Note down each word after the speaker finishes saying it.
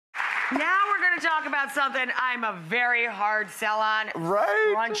Now we're going to talk about something I'm a very hard sell on.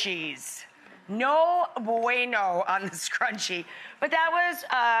 Right? Scrunchies. No bueno on the scrunchie. But that was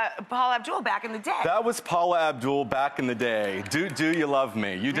Paula Abdul back in the day. That was Paula Abdul back in the day. Do you love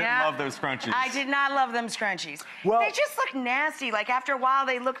me? You didn't love those scrunchies. I did not love them scrunchies. Well, they just look nasty. Like after a while,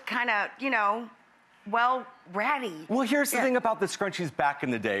 they look kind of, you know, well, ratty. Well, here's the thing about the scrunchies back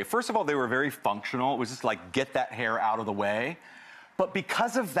in the day. First of all, they were very functional. It was just like, get that hair out of the way. But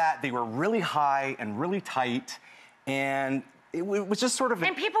because of that, they were really high and really tight, and it was just sort of...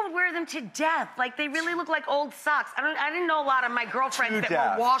 And people wear them to death. Like, they really look like old socks. I didn't know a lot of my girlfriends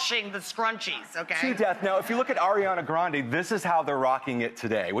that were washing the scrunchies, okay? To death. Now, if you look at Ariana Grande, this is how they're rocking it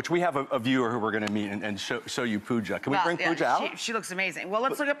today, which we have a viewer who we're going to meet and show you Pooja. Can we bring Pooja out? She looks amazing. Well,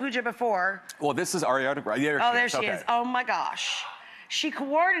 let's look at Pooja before. Well, this is Ariana Grande. There she is. Oh, my gosh. She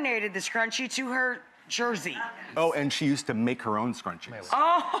coordinated the scrunchie to her jersey. Oh, and she used to make her own scrunchies.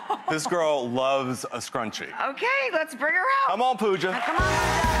 Oh. This girl loves a scrunchie. Okay, let's bring her out. Come on, Pooja. Come on,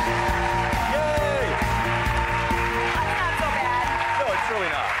 Pooja. Yay! That's not so bad. No, it's really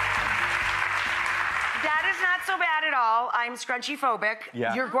not. That is not so bad at all. I'm scrunchie phobic.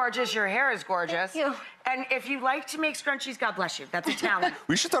 Yeah. You're gorgeous. Your hair is gorgeous. Thank you. And if you like to make scrunchies, God bless you. That's a talent.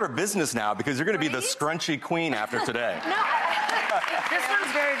 We should start a business now because you're going to be the scrunchie queen after today. No. This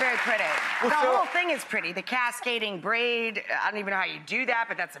one's very, very pretty. Well, the whole thing is pretty. The cascading braid, I don't even know how you do that,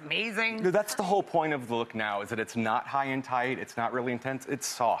 but that's amazing. That's the whole point of the look now, is that it's not high and tight, it's not really intense, it's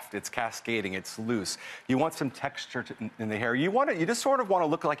soft, it's cascading, it's loose. You want some texture in the hair. You just sort of want to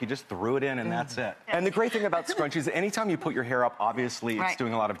look like you just threw it in and that's it. And the great thing about scrunchies, anytime you put your hair up, obviously it's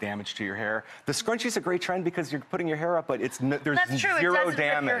doing a lot of damage to your hair. The scrunchie's a great trend because you're putting your hair up, but there's That's true. zero It doesn't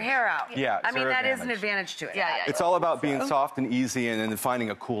damage. Rip your hair out. Yeah, I mean, that is an damage. advantage to it. Yeah. It's all about being soft and easy and then finding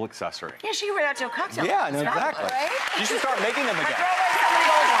a cool accessory. Yeah, she can wear that to a cocktail. Yeah, no, exactly. Right? You should start making them again. Throw away some of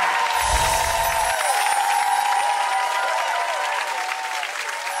the old ones.